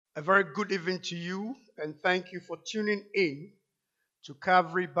A very good evening to you, and thank you for tuning in to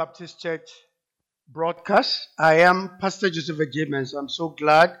Calvary Baptist Church broadcast. I am Pastor Joseph Agyei, so I'm so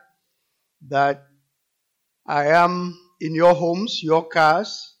glad that I am in your homes, your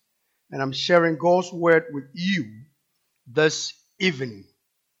cars, and I'm sharing God's word with you this evening.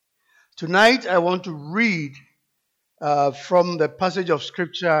 Tonight, I want to read from the passage of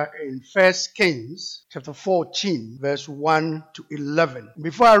scripture in 1 Kings chapter 14, verse 1 to 11.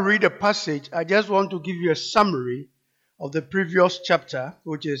 Before I read the passage, I just want to give you a summary of the previous chapter,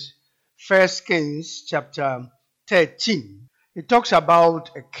 which is 1 Kings chapter 13. It talks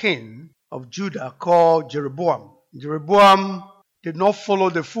about a king of Judah called Jeroboam. Jeroboam did not follow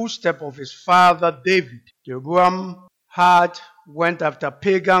the footsteps of his father David. Jeroboam went after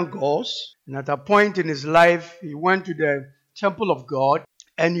pagan gods, and at a point in his life, he went to the temple of God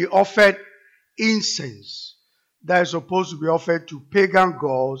and he offered incense that is supposed to be offered to pagan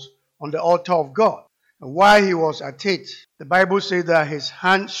gods on the altar of God. And while he was at it, the Bible says that his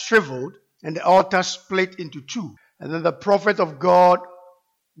hand shriveled and the altar split into two. And then the prophet of God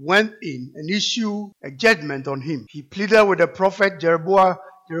went in and issued a judgment on him. He pleaded with the prophet Jeroboam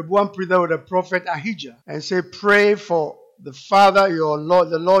pleaded with the prophet Agyei and said, "Pray for the Father, your Lord,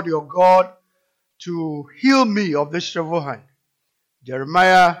 the Lord your God, to heal me of this shriveled hand."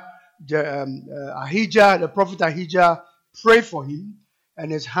 Agyei, the prophet Agyei, prayed for him,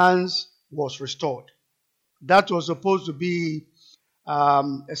 and his hands was restored. That was supposed to be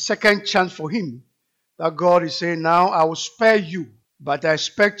a second chance for him. That God is saying, now I will spare you, but I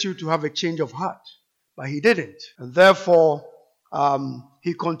expect you to have a change of heart. But he didn't. And therefore,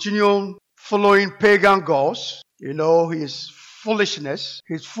 he continued following pagan gods. His foolishness,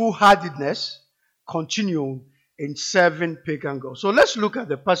 his foolhardiness continued in serving pagan gods. So let's look at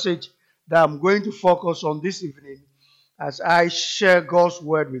the passage that I'm going to focus on this evening as I share God's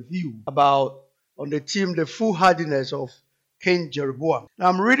word with you on the theme, the foolhardiness of King Jeroboam. Now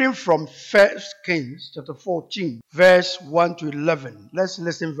I'm reading from 1 Kings chapter 14, verse 1 to 11. Let's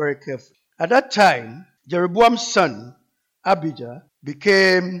listen very carefully. At that time, Jeroboam's son, Abijah,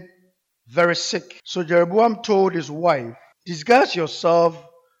 became very sick. So Jeroboam told his wife, "Disguise yourself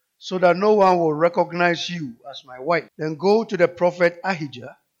so that no one will recognize you as my wife. Then go to the prophet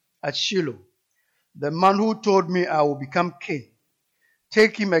Agyei at Shiloh, the man who told me I will become king.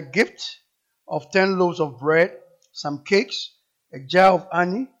 Take him a gift of 10 loaves of bread, some cakes, a jar of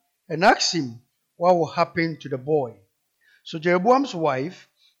honey, and ask him what will happen to the boy." So Jeroboam's wife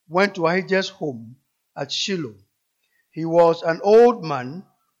went to Agyei's home at Shiloh. He was an old man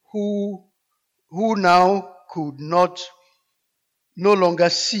who now could no longer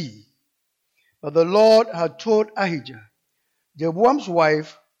see. But the Lord had told Agyei, "Jeroboam's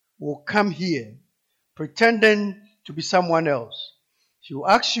wife will come here, pretending to be someone else. She will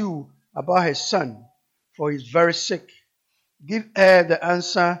ask you about her son, for he is very sick. Give her the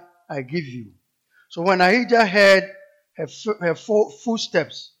answer I give you." So when Agyei heard her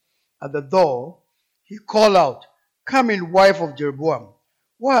footsteps at the door, he called out, "Come in, wife of Jeroboam.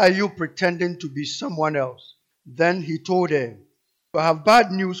 Why are you pretending to be someone else?" Then he told her, "I have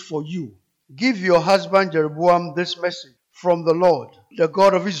bad news for you. Give your husband Jeroboam this message from the Lord, the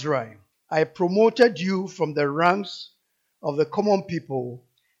God of Israel. I promoted you from the ranks of the common people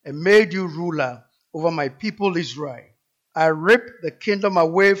and made you ruler over my people Israel. I ripped the kingdom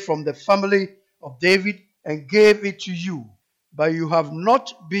away from the family of David and gave it to you. But you have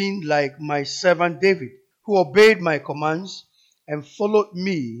not been like my servant David, who obeyed my commands and followed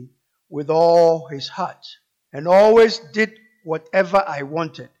me with all his heart, and always did whatever I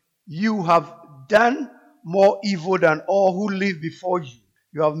wanted. You have done more evil than all who lived before you.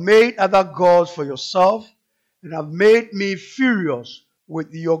 You have made other gods for yourself and have made me furious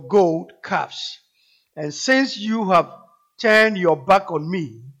with your gold calves. And since you have turned your back on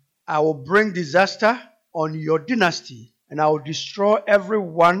me, I will bring disaster on your dynasty, and I will destroy every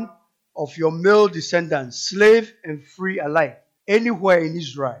one of your male descendants, slave and free alike, anywhere in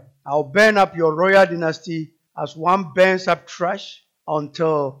Israel. I will burn up your royal dynasty as one burns up trash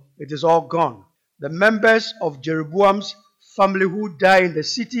until it is all gone. The members of Jeroboam's family who die in the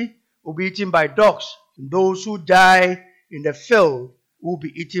city will be eaten by dogs, and those who die in the field will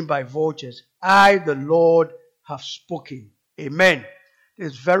be eaten by vultures. I, the Lord, have spoken." Amen.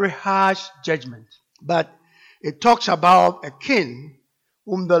 It's very harsh judgment, but it talks about a king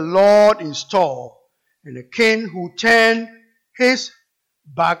whom the Lord installed, and a king who turned his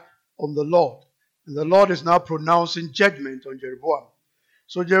back on the Lord. And the Lord is now pronouncing judgment on Jeroboam.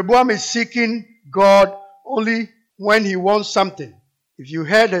 So Jeroboam is seeking God only when he wants something. If you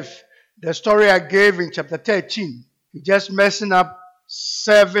heard of the story I gave in chapter 13, he just messing up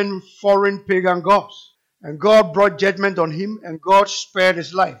serving foreign pagan gods. And God brought judgment on him, and God spared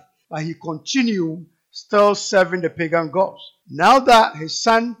his life. But he continued still serving the pagan gods. Now that his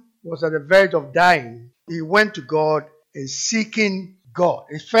son was at the verge of dying, he went to God and seeking God.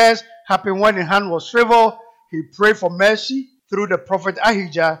 It first happened when his hand was favored. He prayed for mercy through the prophet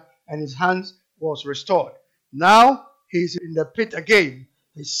Agyei, and his hand was restored. Now he's in the pit again.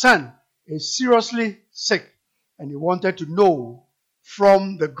 His son is seriously sick, and he wanted to know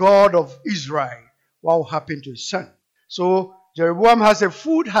from the God of Israel what will happen to his son. So Jeroboam has a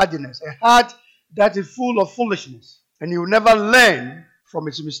foolhardiness, a heart that is full of foolishness, and he will never learn from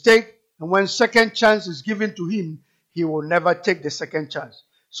his mistake. And when second chance is given to him, he will never take the second chance.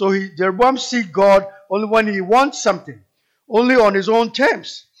 So Jeroboam seeks God only when he wants something, only on his own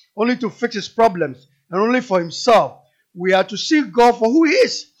terms, only to fix his problems, and only for himself. We are to seek God for who he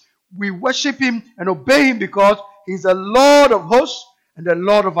is. We worship him and obey him because he's the Lord of hosts and the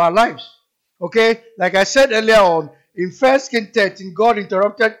Lord of our lives. Okay, like I said earlier on, in 1 Kings 13, God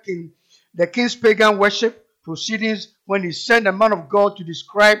interrupted the king's pagan worship proceedings when he sent a man of God to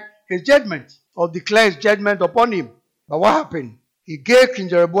describe his judgment or declare his judgment upon him. But what happened? He gave King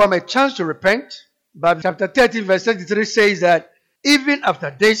Jeroboam a chance to repent. But chapter 13 verse 33 says that even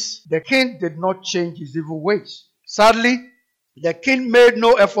after this, the king did not change his evil ways. Sadly, the king made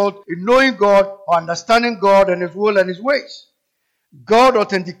no effort in knowing God or understanding God and his will and his ways. God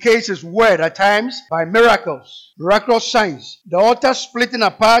authenticates his word at times by miracles, miraculous signs. The altar splitting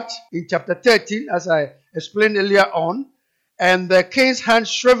apart in chapter 13, as I explained earlier on, and the king's hand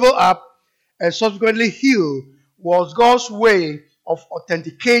shriveled up and subsequently healed was God's way of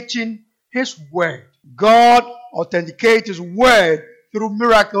authenticating his word. God authenticates his word through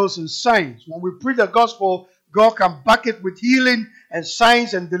miracles and signs. When we preach the gospel, God can back it with healing and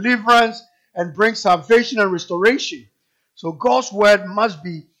signs and deliverance and bring salvation and restoration. So God's word must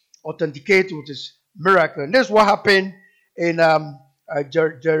be authenticated with his miracle. And this is what happened in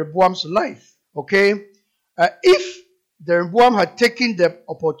Jeroboam's life. Okay? If Jeroboam had taken the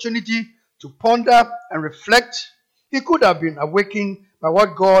opportunity to ponder and reflect, he could have been awakened by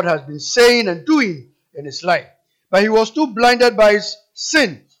what God has been saying and doing in his life. But he was too blinded by his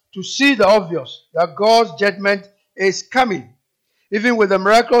sin to see the obvious, that God's judgment is coming. Even with the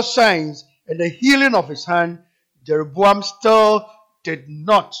miraculous signs and the healing of his hand, Jeroboam still did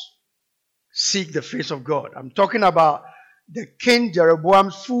not seek the face of God. I'm talking about the king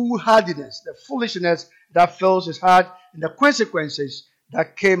Jeroboam's foolhardiness, the foolishness that fills his heart, and the consequences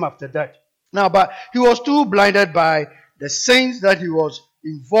that came after that. Now, but he was too blinded by the sins that he was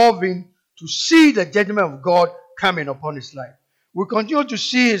involved in to see the judgment of God coming upon his life. We continue to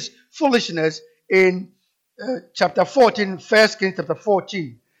see his foolishness in chapter 14, 1 Kings chapter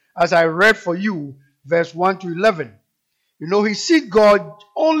 14, as I read for you, verse 1 to 11. You know, he seeks God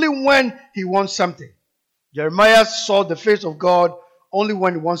only when he wants something. Jeremiah saw the face of God only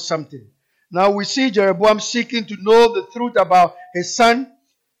when he wants something. Now we see Jeroboam seeking to know the truth about his son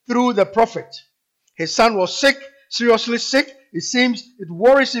through the prophet. His son was sick, seriously sick. It seems it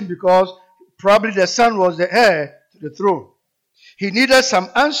worries him because probably the son was the heir to the throne. He needed some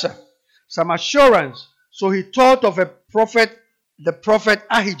answer, some assurance. So he thought of a prophet, the prophet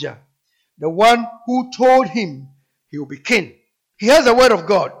Agyei, the one who told him he will be king. He has the word of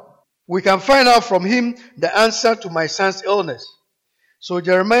God. We can find out from him the answer to my son's illness. So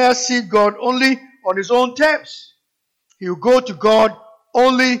Jeremiah sees God only on his own terms. He will go to God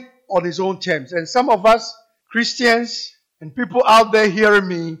only on his own terms. And some of us, Christians and people out there hearing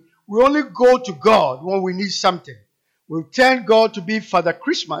me, we only go to God when we need something. We tell God to be Father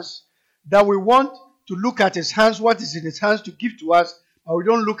Christmas, that we want to look at his hands, what is in his hands to give to us, but we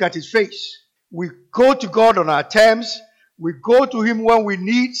don't look at his face. We go to God on our terms. We go to him when we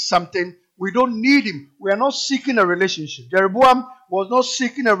need something. We don't need him. We are not seeking a relationship. Jeroboam was not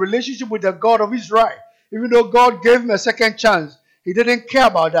seeking a relationship with the God of Israel. Even though God gave him a second chance, he didn't care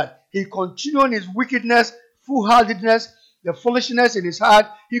about that. He continued in his wickedness, foolhardiness, the foolishness in his heart.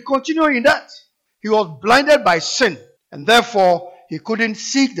 He continued in that. He was blinded by sin, and therefore he couldn't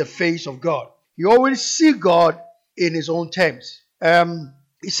seek the face of God. He always seek God in his own terms.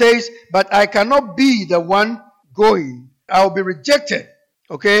 He says, but I cannot be the one going. I will be rejected.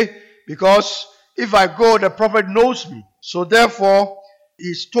 Okay? Because if I go, the prophet knows me. So therefore,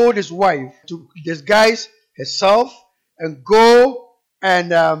 he's told his wife to disguise herself and go and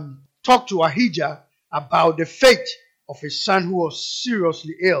talk to Agyei about the fate of his son who was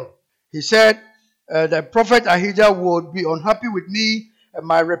seriously ill. He said, the prophet Agyei would be unhappy with me and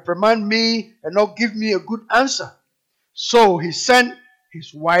might reprimand me and not give me a good answer. So he sent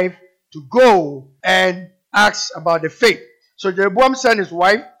his wife to go and ask about the fate. So Jeroboam sent his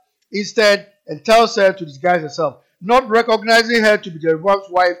wife instead and tells her to disguise herself. Not recognizing her to be Jeroboam's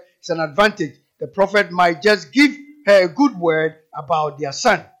wife is an advantage. The prophet might just give her a good word about their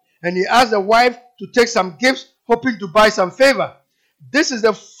son. And he asked the wife to take some gifts, hoping to buy some favor. This is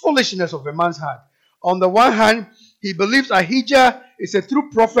the foolishness of a man's heart. On the one hand, he believes Agyei is a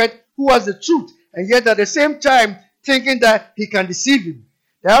true prophet who has the truth, and yet at the same time thinking that he can deceive him.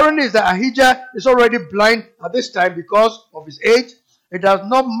 The irony is that Agyei is already blind at this time because of his age. It does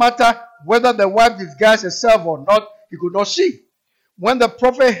not matter whether the wife disguised herself or not, he could not see. When the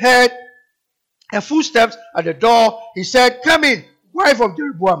prophet heard her footsteps at the door, he said, "Come in, wife of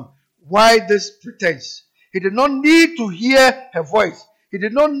Jeroboam." Why this pretense? He did not need to hear her voice. He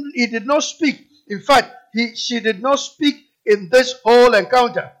did not speak. In fact, she did not speak in this whole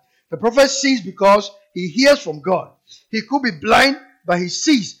encounter. The prophet sees because he hears from God. He could be blind, but he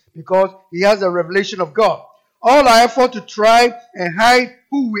sees because he has a revelation of God. All our effort to try and hide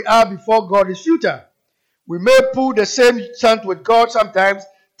who we are before God is futile. We may pull the same stunt with God sometimes,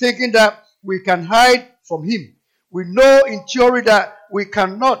 thinking that we can hide from him. We know in theory that we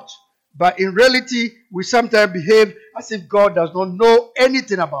cannot, but in reality, we sometimes behave as if God does not know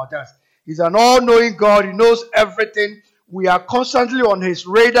anything about us. He's an all-knowing God. He knows everything. We are constantly on his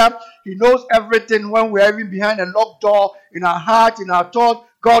radar. He knows everything when we are even behind a locked door, in our heart, in our thought.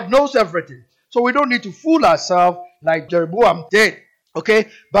 God knows everything. So we don't need to fool ourselves like Jeroboam did. Okay?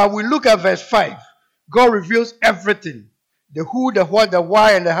 But we look at verse 5. God reveals everything. The who, the what, the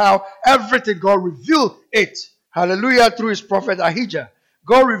why, and the how. Everything, God revealed it. Hallelujah, through his prophet Agyei.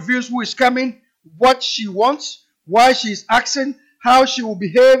 God reveals who is coming, what she wants, why she is asking, how she will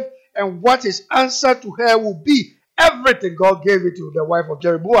behave, and what his answer to her will be. Everything God gave it to the wife of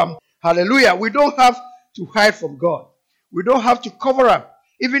Jeroboam. Hallelujah. We don't have to hide from God. We don't have to cover up.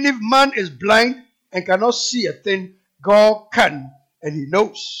 Even if man is blind and cannot see a thing, God can, and he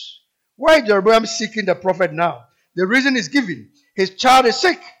knows. Why is Jeroboam seeking the prophet now? The reason is given. His child is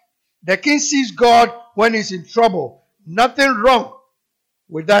sick. The king sees God when he's in trouble. Nothing wrong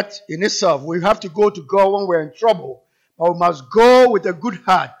with that in itself. We have to go to God when we're in trouble. But we must go with a good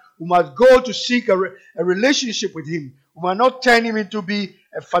heart. We must go to seek a relationship with him. We must not turn him into be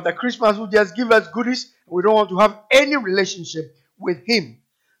a Father Christmas who just gives us goodies. We don't want to have any relationship with him.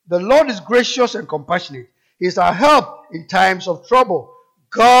 The Lord is gracious and compassionate. He is our help in times of trouble.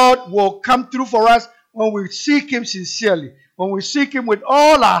 God will come through for us when we seek him sincerely. When we seek him with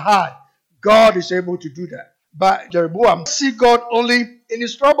all our heart, God is able to do that. But Jeroboam seek God only in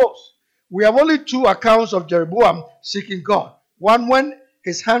his troubles. We have only two accounts of Jeroboam seeking God. One when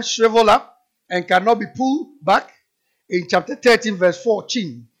his hands shrivel up and cannot be pulled back in chapter 13 verse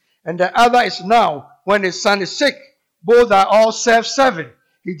 14. And the other is now when his son is sick. Both are all self-serving.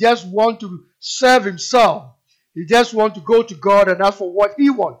 He just wants to serve himself. He just wants to go to God and ask for what he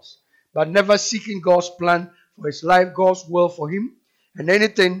wants, but never seeking God's plan for his life, God's will for him, and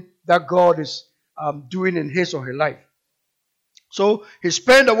anything that God is doing in his or her life. So he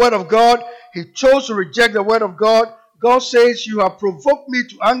spurned the word of God. He chose to reject the word of God. God says, "You have provoked me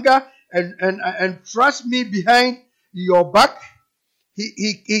to anger and thrust me behind your back."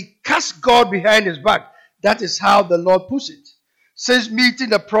 He cast God behind his back. That is how the Lord puts it. Since meeting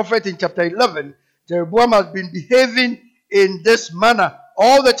the prophet in chapter 11, Jeroboam has been behaving in this manner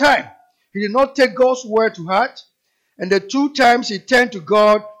all the time. He did not take God's word to heart. And the two times he turned to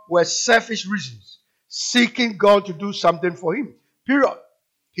God were selfish reasons, seeking God to do something for him. Period.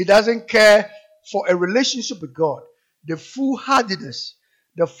 He doesn't care for a relationship with God. The foolhardiness,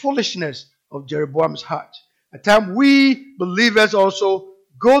 the foolishness of Jeroboam's heart. At times we believers also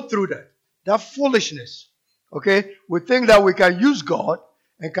go through that foolishness. Okay? We think that we can use God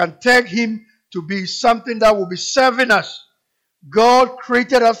and can take him to be something that will be serving us. God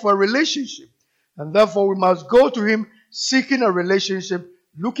created us for a relationship. And therefore we must go to him seeking a relationship,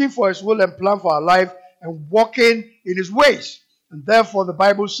 looking for his will and plan for our life, and walking in his ways. And therefore the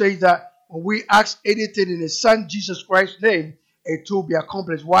Bible says that when we ask anything in his son Jesus Christ's name, it will be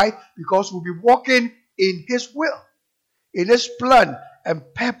accomplished. Why? Because we'll be walking in his will, in his plan and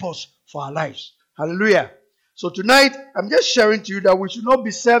purpose for our lives. Hallelujah. So tonight, I'm just sharing to you that we should not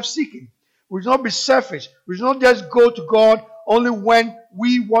be self-seeking. We should not be selfish. We should not just go to God only when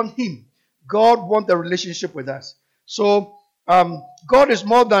we want him. God wants a relationship with us. So God is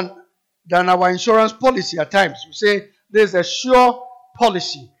more than our insurance policy at times. We say there's a sure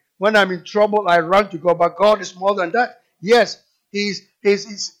policy. When I'm in trouble, I run to God. But God is more than that. Yes, He's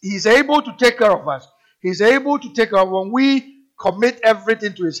able to take care of us. He's able to take care of when we commit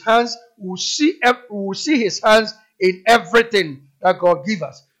everything to his hands. We will see his hands in everything that God gives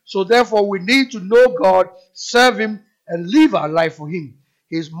us. So therefore, we need to know God, serve him, and live our life for him.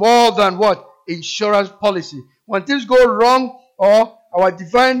 He's more than what? Insurance policy. When things go wrong or our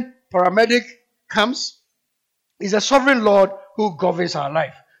divine paramedic comes, he's a sovereign Lord who governs our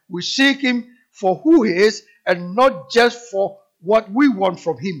life. We seek him for who he is and not just for what we want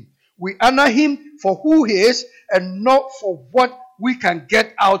from him. We honor him for who he is and not for what we can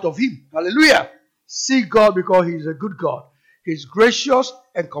get out of him. Hallelujah. Seek God because he is a good God. He's gracious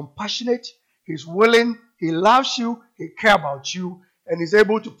and compassionate. He's willing. He loves you. He cares about you. And he's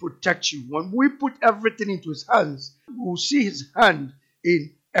able to protect you. When we put everything into his hands, we will see his hand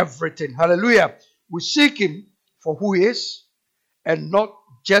in everything. Hallelujah. We seek him for who he is and not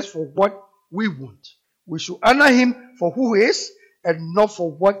just for what we want. We should honor him for who he is and not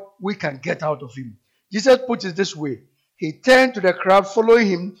for what we can get out of him. Jesus put it this way. He turned to the crowd following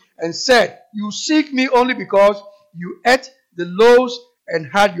him and said, "You seek me only because you ate the loaves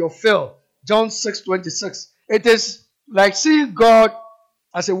and had your fill." John 6:26. It is like seeing God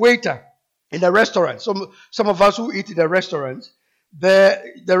as a waiter in a restaurant. Some of us who eat in a restaurant, the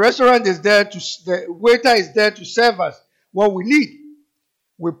restaurant is there the waiter is there to serve us what we need.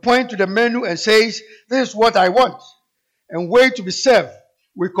 We point to the menu and says, "This is what I want," and wait to be served.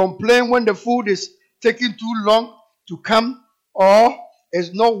 We complain when the food is taking too long to come or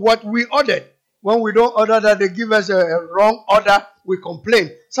is not what we ordered. When we don't order that, they give us a wrong order, we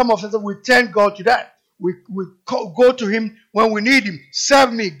complain. Some of us, we turn God to that. We go to him when we need him.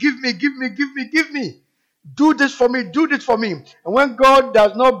 Serve me, give me, give me, give me, give me. Do this for me, do this for me. And when God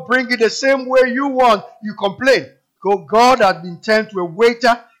does not bring it the same way you want, you complain. God has been turned to a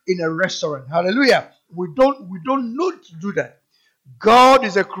waiter in a restaurant. Hallelujah. We don't need to do that. God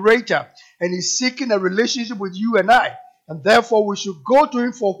is a creator and he's seeking a relationship with you and I. And therefore we should go to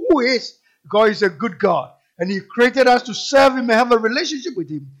him for who he is. God is a good God. And he created us to serve him and have a relationship with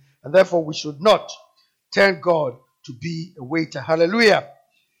him. And therefore we should not turn God to be a waiter. Hallelujah.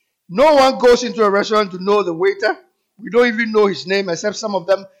 No one goes into a restaurant to know the waiter. We don't even know his name, except some of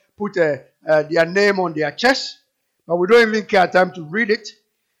them put their name on their chest. But we don't even care time to read it.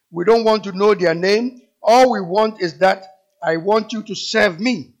 We don't want to know their name. All we want is that I want you to serve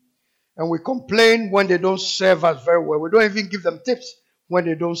me. And we complain when they don't serve us very well. We don't even give them tips when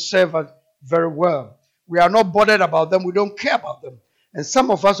they don't serve us very well. We are not bothered about them. We don't care about them. And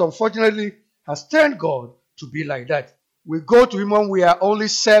some of us, unfortunately, has turned God to be like that. We go to him when we are only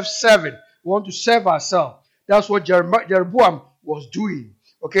self-serving. We want to serve ourselves. That's what Jeroboam was doing.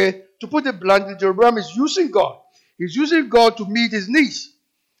 Okay? To put it bluntly, Jeroboam is using God. He's using God to meet his needs.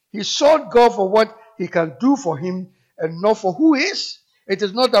 He sought God for what he can do for him and not for who he is. It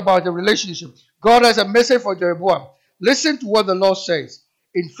is not about the relationship. God has a message for Jeroboam. Listen to what the Lord says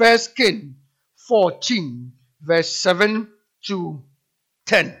in 1 Kings 14, verse 7 to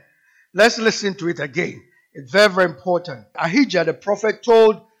 10. Let's listen to it again. It's very, very important. Agyei, the prophet,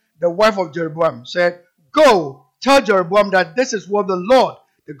 told the wife of Jeroboam, said, "Go, tell Jeroboam that this is what the Lord,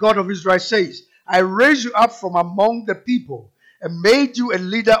 the God of Israel, says. I raised you up from among the people and made you a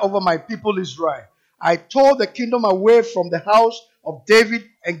leader over my people Israel. I tore the kingdom away from the house of David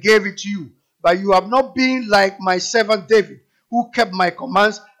and gave it to you. But you have not been like my servant David, who kept my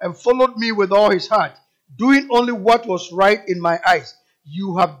commands and followed me with all his heart, doing only what was right in my eyes.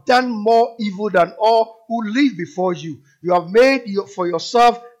 You have done more evil than all who live before you. You have made for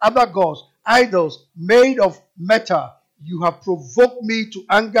yourself other gods, idols made of metal. You have provoked me to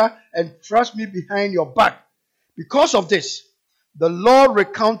anger and thrust me behind your back. Because of this, the Lord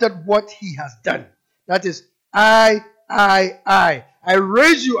recounted what he has done. That is, I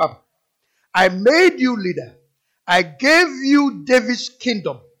raised you up. I made you leader. I gave you David's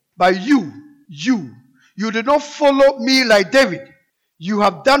kingdom. But you did not follow me like David. You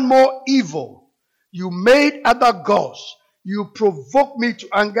have done more evil. You made other gods. You provoked me to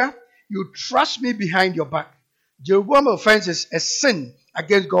anger. You thrust me behind your back. Jeroboam's offense is a sin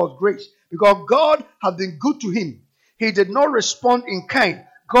against God's grace because God had been good to him. He did not respond in kind.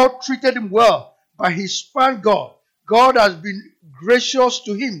 God treated him well, but he spurned God. God has been gracious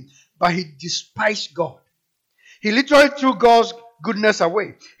to him, but he despised God. He literally threw God's goodness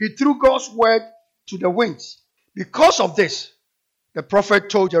away. He threw God's word to the winds. Because of this, the prophet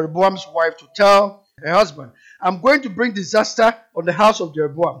told Jeroboam's wife to tell her husband, "I'm going to bring disaster on the house of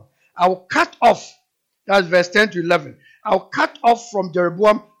Jeroboam. I will cut off," that's verse 10 to 11, "I will cut off from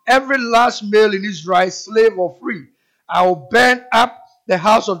Jeroboam every last male in Israel, slave or free. I will burn up the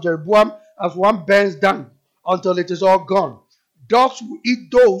house of Jeroboam as one burns down until it is all gone. Dogs will eat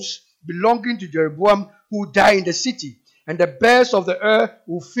those belonging to Jeroboam who die in the city, and the birds of the air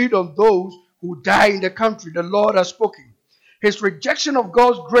will feed on those who die in the country. The Lord has spoken." His rejection of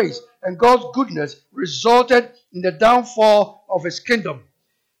God's grace and God's goodness resulted in the downfall of his kingdom.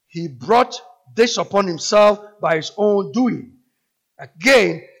 He brought this upon himself by his own doing.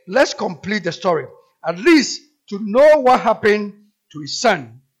 Again, let's complete the story. At least to know what happened to his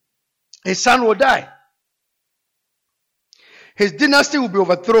son. His son will die. His dynasty will be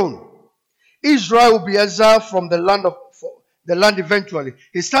overthrown. Israel will be exiled from the land eventually.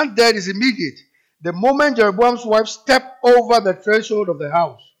 His son's death is immediate. The moment Jeroboam's wife stepped over the threshold of the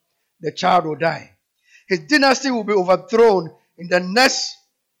house, the child will die. His dynasty will be overthrown in the next,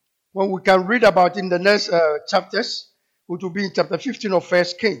 when we can read about in the next chapters, which will be in chapter 15 of 1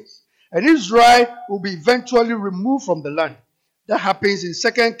 Kings. And Israel will be eventually removed from the land. That happens in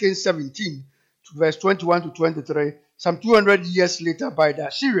 2 Kings 17, verse 21 to 23, some 200 years later by the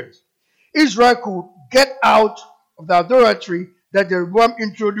Assyrians. Israel could get out of the idolatry that Jeroboam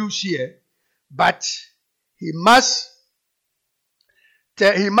introduced here, but he must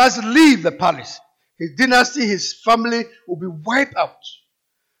leave the palace. His dynasty, his family will be wiped out.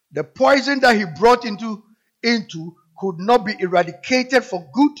 The poison that he brought into could not be eradicated for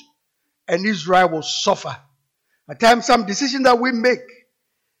good, and Israel will suffer. At times, some decisions that we make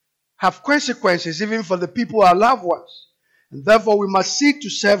have consequences even for the people, our loved ones. And therefore, we must seek to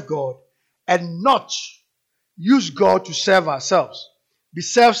serve God and not use God to serve ourselves. Be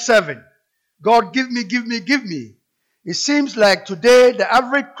self-serving. God, give me, give me, give me. It seems like today the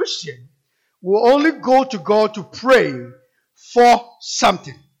average Christian will only go to God to pray for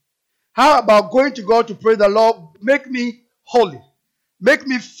something. How about going to God to pray, the Lord, make me holy, make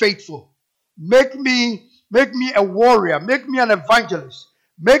me faithful, make me a warrior, make me an evangelist,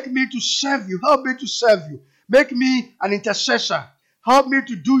 make me to serve you, help me to serve you, make me an intercessor, help me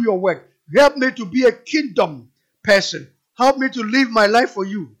to do your work, help me to be a kingdom person, help me to live my life for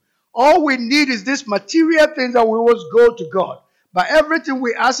you. All we need is this material thing that we always go to God. But everything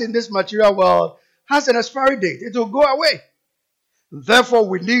we ask in this material world has an expiry date. It will go away. Therefore,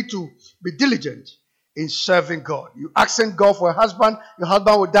 we need to be diligent in serving God. You asking God for a husband, your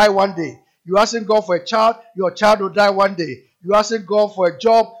husband will die one day. You asking God for a child, your child will die one day. You asking God for a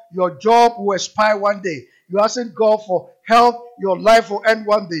job, your job will expire one day. You asking God for health, your life will end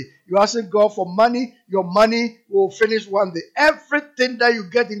one day. You asking God for money, your money will finish one day. Everything that you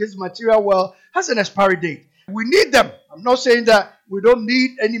get in this material world has an expiry date. We need them. I'm not saying that we don't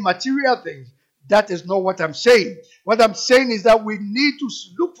need any material things. That is not what I'm saying. What I'm saying is that we need to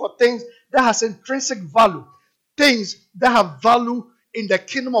look for things that has intrinsic value. Things that have value in the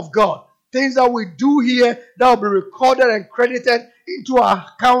kingdom of God. Things that we do here that will be recorded and credited into our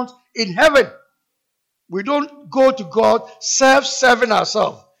account in heaven. We don't go to God self-serving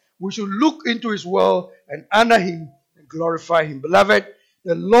ourselves. We should look into his word and honor him and glorify him. Beloved,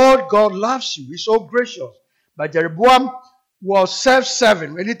 the Lord God loves you. He's so gracious. But Jeroboam was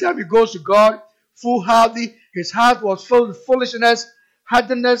self-serving. Anytime he goes to God, foolhardy, his heart was filled with foolishness,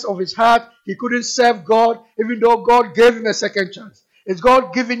 hardness of his heart. He couldn't serve God, even though God gave him a second chance. Is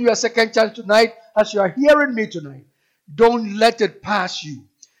God giving you a second chance tonight as you are hearing me tonight? Don't let it pass you.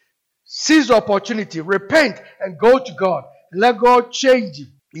 Seize the opportunity, repent, and go to God. Let God change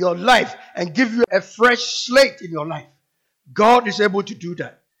your life and give you a fresh slate in your life. God is able to do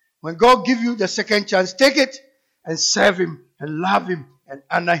that. When God gives you the second chance, take it and serve him and love him and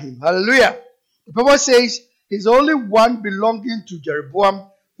honor him. Hallelujah. The Bible says he's the only one belonging to Jeroboam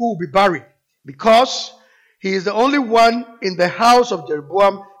who will be buried, because he is the only one in the house of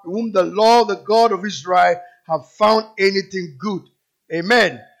Jeroboam in whom the Lord, the God of Israel, have found anything good.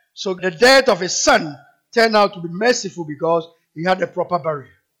 Amen. So the death of his son turned out to be merciful because he had a proper burial.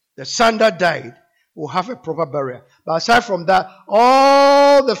 The son that died will have a proper burial. But aside from that,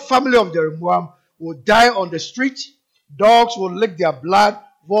 all the family of Jeroboam will die on the street. Dogs will lick their blood.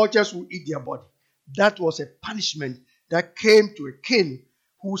 Vultures will eat their body. That was a punishment that came to a king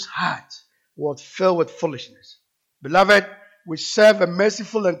whose heart was filled with foolishness. Beloved, we serve a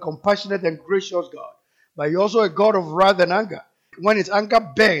merciful and compassionate and gracious God, but He also a God of wrath and anger. When His anger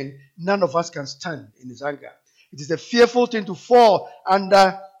burns, none of us can stand in His anger. It is a fearful thing to fall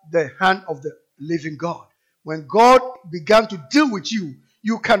under the hand of the living God. When God began to deal with you,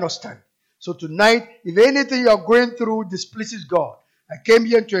 you cannot stand. So tonight, if anything you are going through displeases God, I came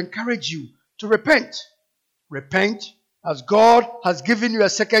here to encourage you to repent. Repent as God has given you a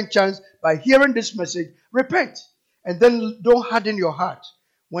second chance by hearing this message. Repent. And then don't harden your heart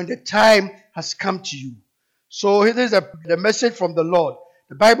when the time has come to you. So here is the message from the Lord.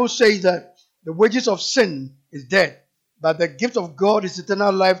 The Bible says that the wages of sin is death, but the gift of God is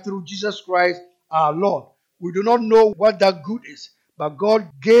eternal life through Jesus Christ our Lord. We do not know what that good is, but God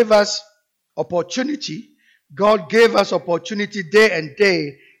gave us opportunity. God gave us opportunity day and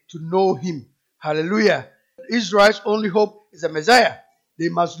day to know Him. Hallelujah. Israel's only hope is the Messiah. They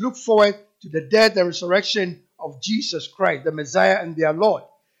must look forward to the death and resurrection of Jesus Christ, the Messiah and their Lord.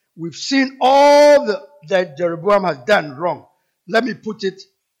 We've seen all that Jeroboam has done wrong. Let me put it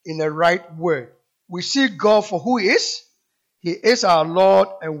in the right word. We see God for who He is. He is our Lord,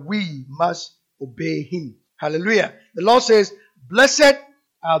 and we must obey Him. Hallelujah. The Lord says, blessed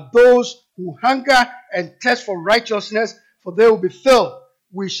are those who hunger and thirst for righteousness, for they will be filled.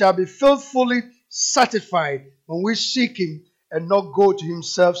 We shall be filled fully satisfied when we seek Him and not go to Him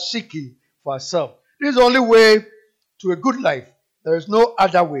seeking for ourselves. This is the only way to a good life. There is no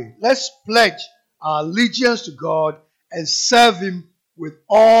other way. Let's pledge our allegiance to God and serve Him with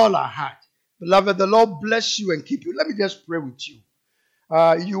all our heart. Beloved, the Lord bless you and keep you. Let me just pray with you.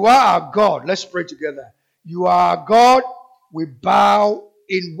 You are our God. Let's pray together. You are our God. We bow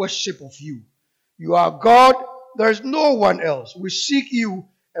in worship of you. You are God. There is no one else. We seek you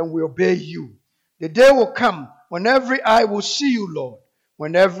and we obey you. The day will come when every eye will see you, Lord.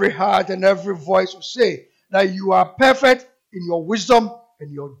 When every heart and every voice will say that you are perfect in your wisdom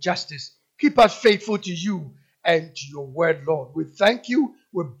and your justice. Keep us faithful to you and to your word, Lord. We thank you.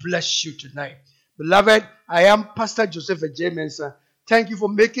 We bless you tonight. Beloved, I am Pastor Joseph Agyei Mensah. Thank you for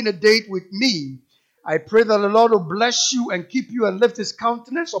making a date with me. I pray that the Lord will bless you and keep you and lift His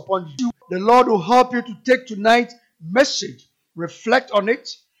countenance upon you. The Lord will help you to take tonight's message, reflect on it,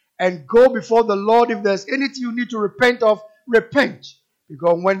 and go before the Lord. If there's anything you need to repent of, repent.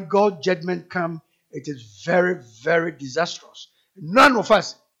 Because when God's judgment comes, it is very, very disastrous. None of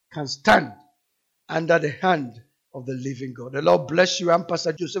us can stand under the hand of the living God. The Lord bless you. I'm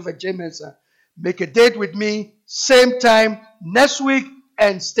Pastor Joseph Agyei Mensah. Make a date with me, same time next week,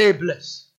 and stay blessed.